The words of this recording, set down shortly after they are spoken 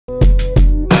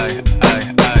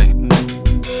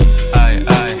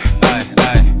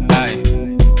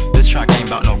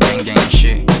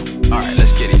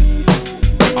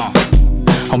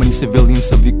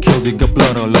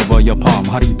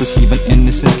perceive an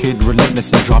innocent kid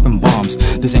relentless in dropping bombs.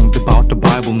 This ain't about the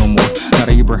Bible no more, not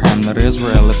Abraham, not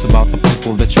Israel. It's about the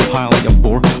people that you highly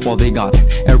abhor. While they got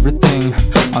everything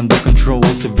under control,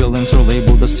 civilians are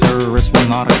labeled as terrorists while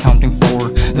not accounting for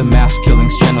the mass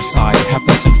killings. Genocide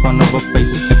happens in front of our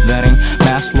faces. If that ain't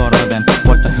mass slaughter, then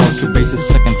what the hell's your basis?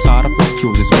 Sick and tired of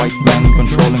excuses, white men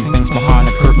controlling things behind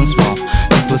the curtains while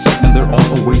complicit in their own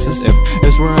oasis. If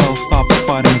Israel stops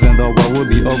fighting, then the war will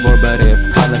be over. But if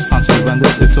Palestine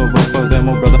surrenders, it's over for them,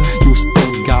 oh brother. You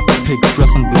still got the pigs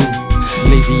dressed in blue,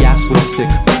 lazy ass with a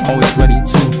stick, always ready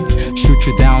to shoot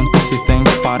you down, cause you think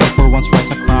fighting for one's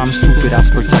rights are crimes. Stupid ass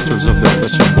protectors of the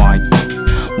rich and white.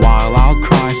 While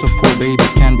outcries of poor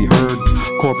babies can be heard,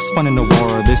 corpse fun in the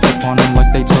war, they step on them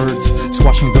like they turds,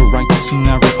 squashing the rights in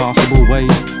every possible way,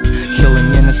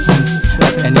 killing innocents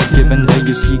at any given day.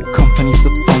 You see companies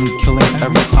that fund killings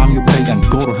every time you pay. And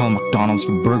go to hell, McDonald's,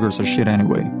 your burgers are shit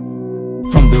anyway.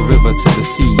 From the river to the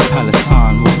sea,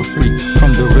 Palestine will be free.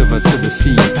 From the river to the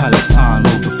sea, Palestine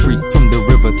will be free. From the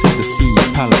river to the sea,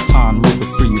 Palestine will be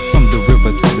free. From the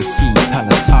river to the sea,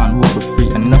 Palestine will be free.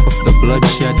 Enough of the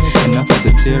bloodshed, enough of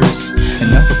the tears,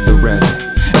 enough of the red,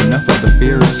 enough of the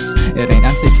fears. It ain't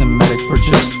anti-Semitic for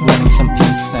just wanting some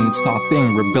peace, and it's not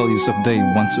being rebellious if they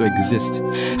want to exist.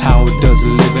 How does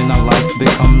living a life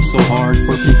become so hard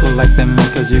for people like them?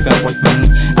 Cause you got white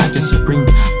men acting supreme.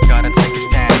 Gotta take a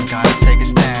stand, gotta take a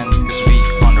stand, cause we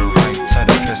on the right side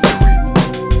of history.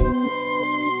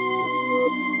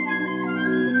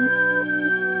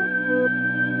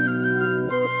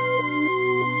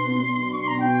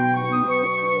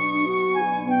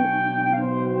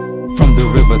 From the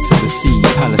river to the sea,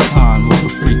 Palestine will be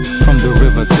free. From the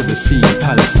river to the sea,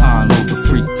 Palestine will be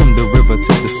free. From the river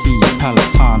to the sea,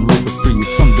 Palestine will be free.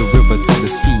 From the river to the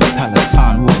sea,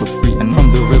 Palestine will be free. And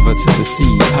from the river to the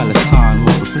sea, Palestine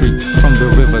will be free. From the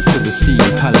river to the sea,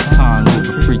 Palestine will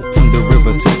be free. From the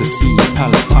river to the sea,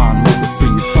 Palestine will be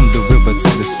free. From the river to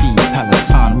the sea,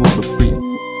 Palestine will